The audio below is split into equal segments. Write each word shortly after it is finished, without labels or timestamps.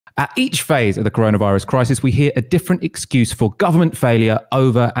At each phase of the coronavirus crisis, we hear a different excuse for government failure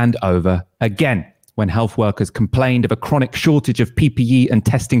over and over again. When health workers complained of a chronic shortage of PPE and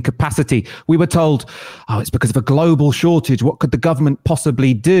testing capacity, we were told, oh, it's because of a global shortage. What could the government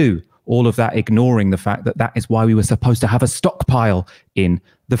possibly do? All of that ignoring the fact that that is why we were supposed to have a stockpile in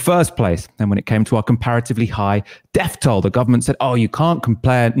the first place. And when it came to our comparatively high death toll, the government said, oh, you can't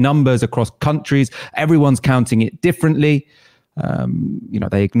compare numbers across countries. Everyone's counting it differently.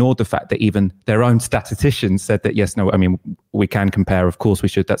 They ignored the fact that even their own statisticians said that, yes, no, I mean, we can compare. Of course we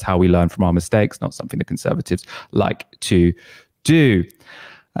should. That's how we learn from our mistakes, not something the Conservatives like to do.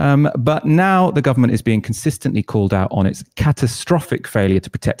 But now the government is being consistently called out on its catastrophic failure to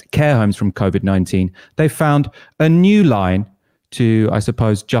protect care homes from COVID-19. They found a new line to, I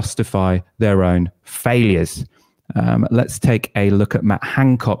suppose, justify their own failures. Let's take a look at Matt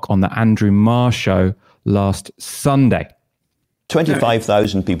Hancock on the Andrew Marr show last Sunday.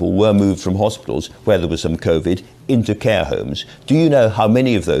 25,000 people were moved from hospitals where there was some COVID into care homes. Do you know how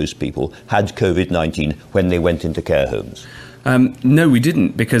many of those people had COVID-19 when they went into care homes? No, we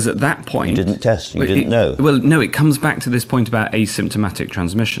didn't, because at that point... You didn't test, you didn't know. Well, no, it comes back to this point about asymptomatic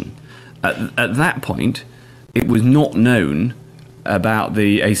transmission. At that point, it was not known about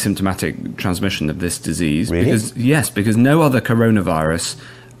the asymptomatic transmission of this disease. Really? Because no other coronavirus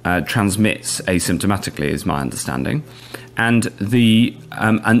transmits asymptomatically, is my understanding. And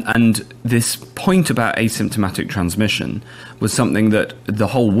and this point about asymptomatic transmission was something that the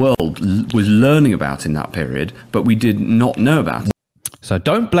whole world was learning about in that period, but we did not know about. So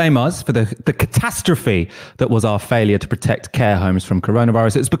don't blame us for the catastrophe that was our failure to protect care homes from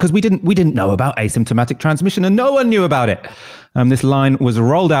coronavirus. It's because we didn't know about asymptomatic transmission, and no one knew about it. This line was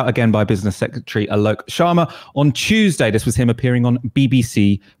rolled out again by Business Secretary Alok Sharma on Tuesday. This was him appearing on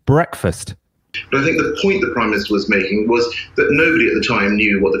BBC Breakfast. But I think the point the Prime Minister was making was that nobody at the time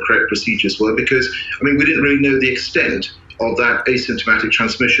knew what the correct procedures were, because, I mean, we didn't really know the extent of that asymptomatic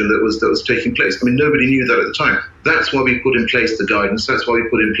transmission that was taking place. I mean, nobody knew that at the time. That's why we put in place the guidance. That's why we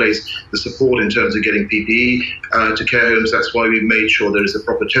put in place the support in terms of getting PPE to care homes. That's why we made sure there is a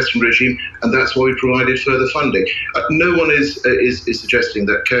proper testing regime, and that's why we provided further funding. No one is suggesting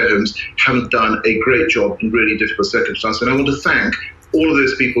that care homes haven't done a great job in really difficult circumstances, and I want to thank all of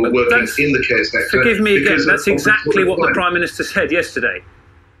those people working in the care sector. Forgive me again, that's exactly what the Prime Minister said yesterday.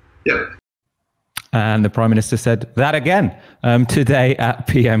 Yeah. And the Prime Minister said that again today at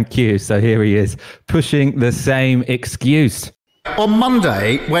PMQ. So here he is, pushing the same excuse. On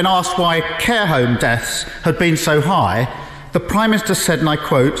Monday, when asked why care home deaths had been so high, the Prime Minister said, and I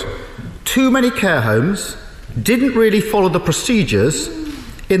quote, "Too many care homes didn't really follow the procedures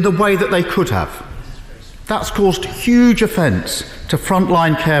in the way that they could have. That's caused huge offence to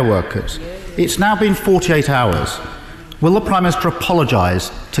frontline care workers. It's now been 48 hours. Will the Prime Minister apologise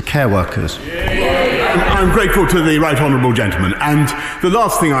to care workers?" I'm grateful to the right honourable gentleman, and the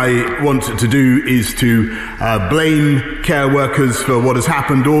last thing I want to do is to blame care workers for what has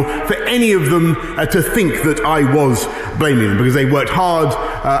happened, or for any of them to think that I was blaming them, because they worked hard,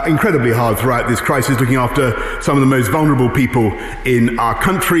 incredibly hard throughout this crisis, looking after some of the most vulnerable people in our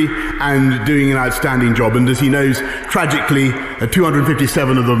country and doing an outstanding job. And as he knows, tragically,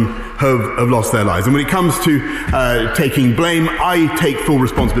 257 of them have lost their lives. And when it comes to taking blame, I take full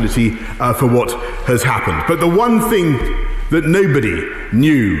responsibility for what has happened. But the one thing that nobody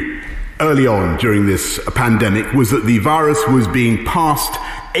knew early on during this pandemic was that the virus was being passed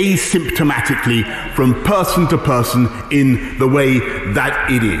asymptomatically from person to person in the way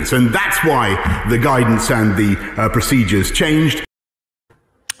that it is. And that's why the guidance and the procedures changed.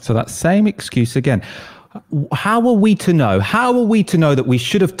 So that same excuse again. How are we to know? How are we to know that we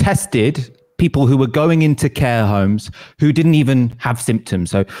should have tested people who were going into care homes who didn't even have symptoms?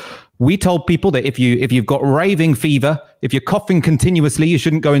 So we told people that if you've got raving fever, if you're coughing continuously, you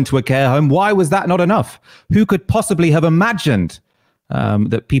shouldn't go into a care home. Why was that not enough? Who could possibly have imagined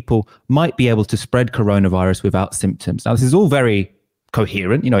that people might be able to spread coronavirus without symptoms? Now, this is all very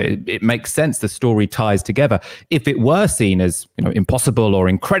coherent. It makes sense. The story ties together. If it were seen as impossible or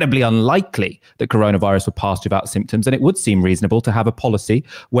incredibly unlikely that coronavirus would pass without symptoms, then it would seem reasonable to have a policy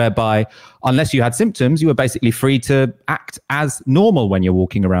whereby, unless you had symptoms, you were basically free to act as normal when you're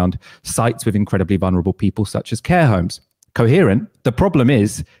walking around sites with incredibly vulnerable people, such as care homes. Coherent. The problem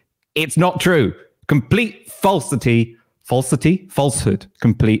is, it's not true. Complete falsity, falsehood,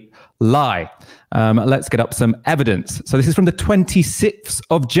 complete lie. Let's get up some evidence. So this is from the 26th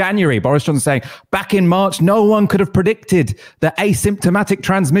of January. Boris Johnson saying, back in March, no one could have predicted that asymptomatic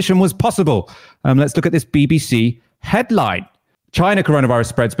transmission was possible. Let's look at this BBC headline. China coronavirus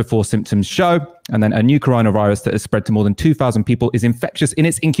spreads before symptoms show. And then a new coronavirus that has spread to more than 2,000 people is infectious in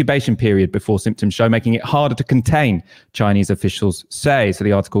its incubation period before symptoms show, making it harder to contain, Chinese officials say. So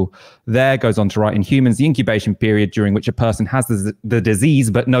the article there goes on to write, in humans, the incubation period during which a person has the disease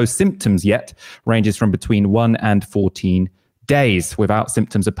but no symptoms yet ranges from between 1 and 14 days. Without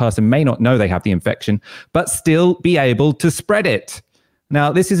symptoms, a person may not know they have the infection, but still be able to spread it.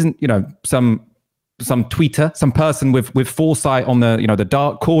 Now, this isn't, some tweeter, some person with foresight on the, the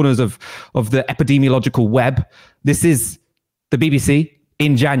dark corners of the epidemiological web. This is the BBC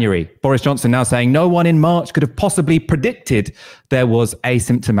in January. Boris Johnson now saying no one in March could have possibly predicted there was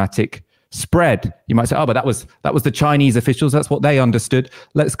asymptomatic spread. You might say, oh, but that was the Chinese officials. That's what they understood.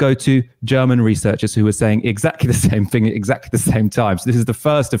 Let's go to German researchers who were saying exactly the same thing at exactly the same time. So this is the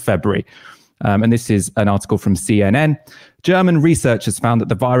 1st of February. And this is an article from CNN. German researchers found that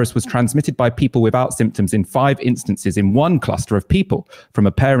the virus was transmitted by people without symptoms in 5 instances in one cluster of people, from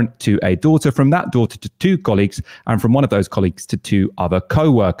a parent to a daughter, from that daughter to 2 colleagues, and from one of those colleagues to 2 other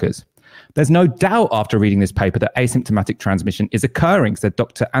co-workers. There's no doubt after reading this paper that asymptomatic transmission is occurring, said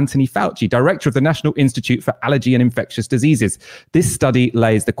Dr. Anthony Fauci, director of the National Institute for Allergy and Infectious Diseases. This study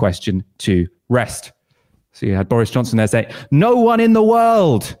lays the question to rest. So you had Boris Johnson there say, no one in the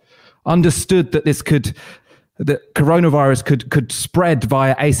world understood that that coronavirus could spread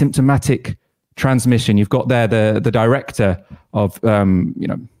via asymptomatic transmission. You've got there the director of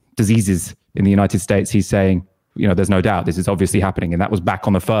diseases in the United States. He's saying, there's no doubt this is obviously happening, and that was back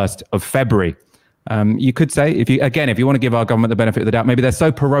on the 1st of February. You could say, if you want to give our government the benefit of the doubt, maybe they're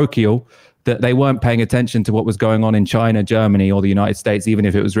so parochial that they weren't paying attention to what was going on in China, Germany, or the United States, even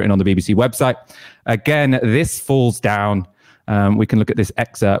if it was written on the BBC website. Again, this falls down. We can look at this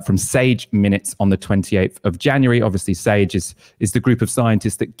excerpt from Sage Minutes on the 28th of January. Obviously, Sage is the group of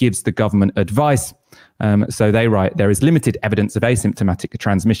scientists that gives the government advice. So they write, there is limited evidence of asymptomatic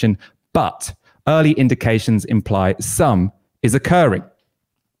transmission, but early indications imply some is occurring.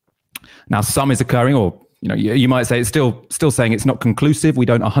 Now, some is occurring, or you might say it's still saying it's not conclusive. We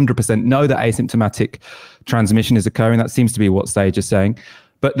don't 100% know that asymptomatic transmission is occurring. That seems to be what Sage is saying.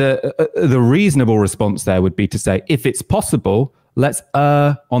 But the reasonable response there would be to say, if it's possible, let's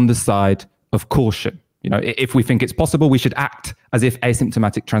err on the side of caution. If we think it's possible, we should act as if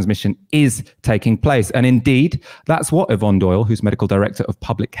asymptomatic transmission is taking place. And indeed, that's what Yvonne Doyle, who's medical director of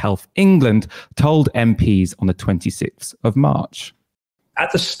Public Health England, told MPs on the 26th of March.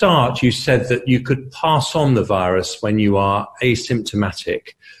 At the start, you said that you could pass on the virus when you are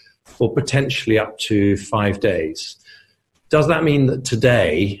asymptomatic for potentially up to 5 days. Does that mean that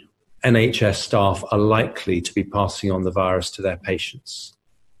today NHS staff are likely to be passing on the virus to their patients?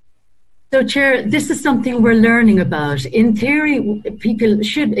 So, Chair, this is something we're learning about. In theory, people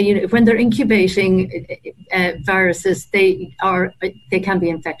should, when they're incubating viruses, they can be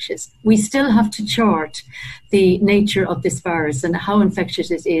infectious. We still have to chart the nature of this virus and how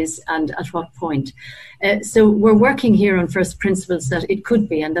infectious it is and at what point. So we're working here on first principles that it could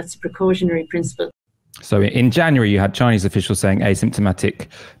be, and that's a precautionary principle. So in January, you had Chinese officials saying asymptomatic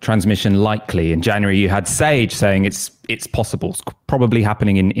transmission likely. In January, you had Sage saying it's possible, it's probably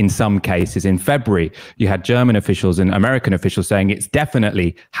happening in some cases. In February, you had German officials and American officials saying it's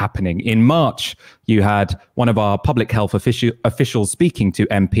definitely happening. In March, you had one of our public health officials speaking to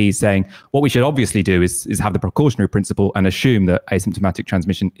MPs saying what we should obviously do is have the precautionary principle and assume that asymptomatic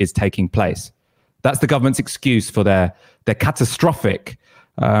transmission is taking place. That's the government's excuse for their catastrophic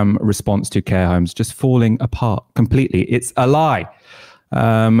response to care homes just falling apart completely. It's a lie.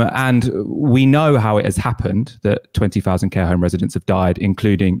 And we know how it has happened, that 20,000 care home residents have died,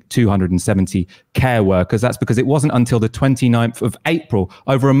 including 270 care workers. That's because it wasn't until the 29th of April,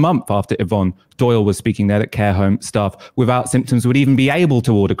 over a month after Yvonne Doyle was speaking there, that care home staff without symptoms would even be able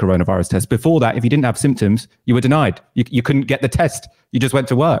to order coronavirus tests. Before that, if you didn't have symptoms, you were denied. You couldn't get the test. You just went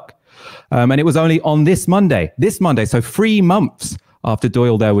to work. And it was only on this Monday, so 3 months after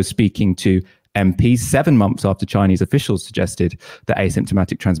Doyle there was speaking to MPs, 7 months after Chinese officials suggested that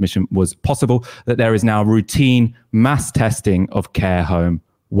asymptomatic transmission was possible, that there is now routine mass testing of care home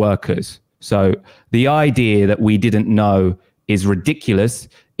workers. So the idea that we didn't know is ridiculous.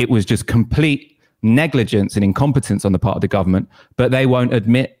 It was just complete negligence and incompetence on the part of the government, but they won't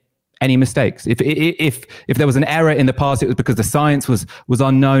admit any mistakes. If there was an error in the past, it was because the science was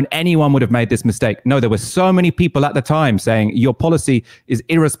unknown. Anyone would have made this mistake. No, there were so many people at the time saying your policy is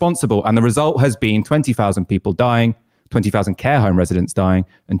irresponsible, and the result has been 20,000 people dying, 20,000 care home residents dying,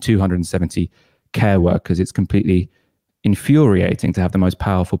 and 270 care workers. It's completely infuriating to have the most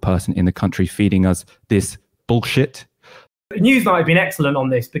powerful person in the country feeding us this bullshit. Newsnight have been excellent on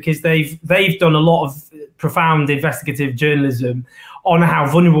this because they've done a lot of profound investigative journalism on how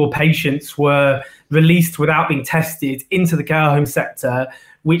vulnerable patients were released without being tested into the care home sector,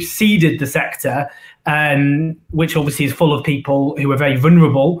 which seeded the sector, which obviously is full of people who are very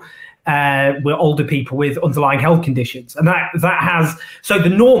vulnerable, were older people with underlying health conditions. And that has, so the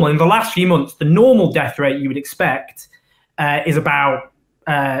normal, in the last few months, the normal death rate you would expect is about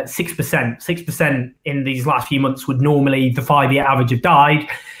 6%. 6% in these last few months would normally, the 5-year average, have died,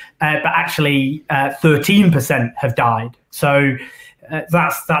 but actually 13% have died. So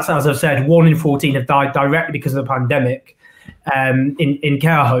that's, as I've said, 1 in 14 have died directly because of the pandemic in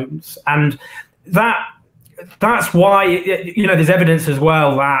care homes. And that's why, you know, there's evidence as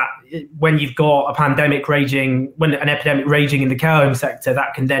well that when you've got a pandemic raging, when an epidemic raging in the care home sector,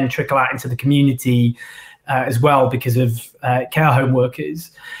 that can then trickle out into the community as well because of care home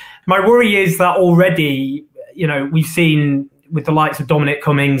workers. My worry is that already, you know, we've seen with the likes of Dominic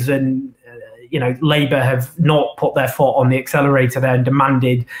Cummings and, you know, Labour have not put their foot on the accelerator there and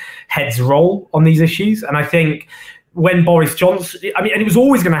demanded heads roll on these issues. And I think when Boris Johnson, I mean, and it was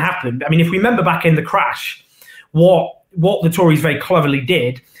always going to happen. I mean, if we remember back in the crash, what the Tories very cleverly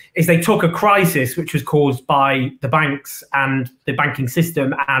did is they took a crisis which was caused by the banks and the banking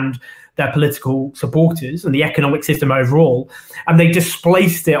system and their political supporters and the economic system overall, and they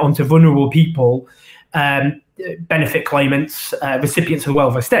displaced it onto vulnerable people, benefit claimants, recipients of the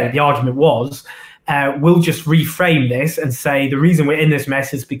welfare state. The argument was, we'll just reframe this and say the reason we're in this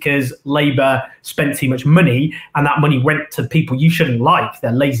mess is because Labour spent too much money, and that money went to people you shouldn't like.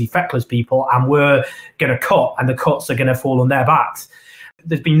 They're lazy, feckless people, and we're going to cut, and the cuts are going to fall on their backs.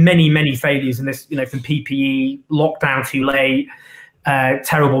 There's been many, many failures in this, you know, from PPE, lockdown too late,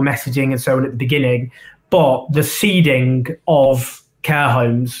 terrible messaging and so on at the beginning. But the seeding of care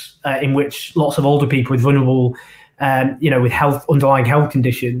homes in which lots of older people with vulnerable, you know, with underlying health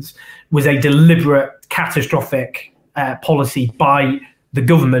conditions, was a deliberate, catastrophic policy by the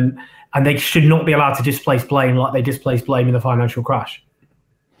government, and they should not be allowed to displace blame like they displaced blame in the financial crash.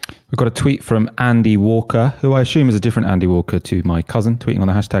 We've got a tweet from Andy Walker, who I assume is a different Andy Walker to my cousin, tweeting on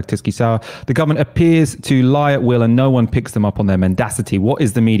the hashtag Tisky Sour. The government appears to lie at will and no one picks them up on their mendacity. What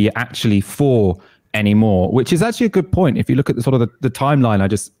is the media actually for anymore? Which is actually a good point. If you look at the sort of the timeline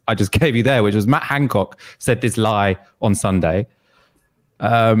I just gave you there, which was Matt Hancock said this lie on Sunday.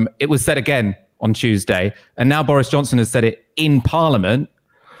 It was said again on Tuesday, and now Boris Johnson has said it in Parliament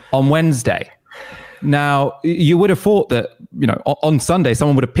on Wednesday. Now, you would have thought that, you know, on Sunday,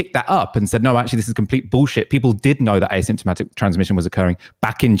 someone would have picked that up and said, no, actually, this is complete bullshit. People did know that asymptomatic transmission was occurring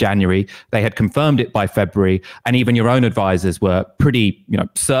back in January. They had confirmed it by February. And even your own advisors were pretty, you know,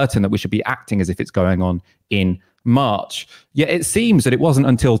 certain that we should be acting as if it's going on in March. Yet it seems that it wasn't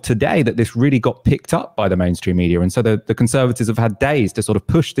until today that this really got picked up by the mainstream media. And so the Conservatives have had days to sort of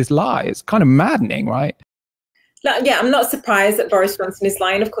push this lie. It's kind of maddening, right? Yeah, I'm not surprised that Boris Johnson is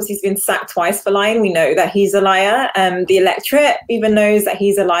lying. Of course, he's been sacked twice for lying. We know that he's a liar. The electorate even knows that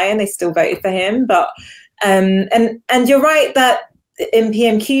he's a liar, and they still voted for him. But and you're right that in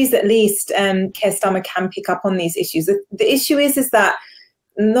PMQs, at least, Keir Starmer can pick up on these issues. The issue is that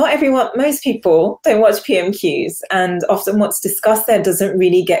not everyone, most people don't watch PMQs, and often what's discussed there doesn't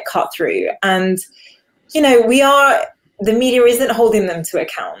really get cut through. And you know, the media isn't holding them to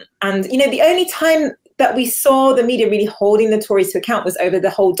account. And you know, the only time that we saw the media really holding the Tories to account was over the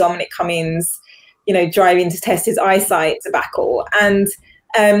whole Dominic Cummings, you know, driving to test his eyesight debacle. And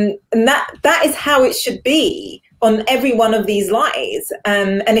that is how it should be on every one of these lies.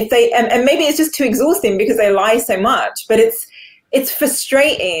 And if they, and maybe it's just too exhausting because they lie so much, but it's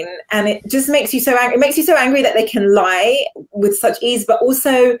frustrating, and it just makes you so angry. It makes you so angry that they can lie with such ease, but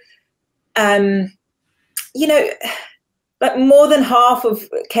also, you know, like more than half of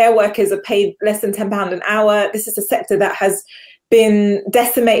care workers are paid less than £10 an hour. This is a sector that has been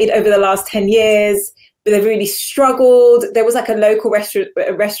decimated over the last 10 years. But they've really struggled. There was like a local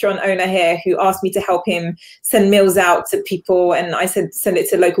restaurant owner here who asked me to help him send meals out to people. And I said, send it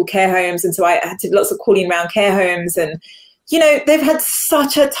to local care homes. And so I had to do lots of calling around care homes. And, you know, they've had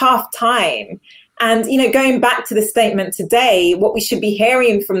such a tough time. And, you know, going back to the statement today, what we should be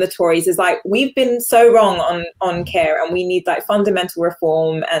hearing from the Tories is like, we've been so wrong on care, and we need like fundamental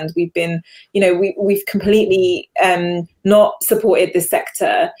reform. And we've been, you know, we've completely not supported this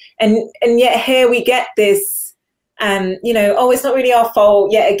sector. And yet here we get this, you know, oh, it's not really our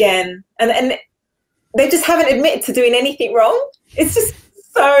fault yet again. And they just haven't admitted to doing anything wrong. It's just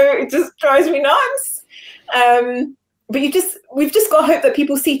it just drives me nuts. But we've just got to hope that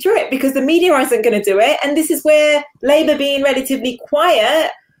people see through it, because the media isn't going to do it. And this is where Labour being relatively quiet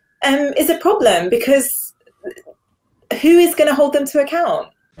is a problem, because who is going to hold them to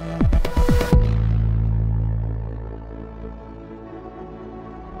account?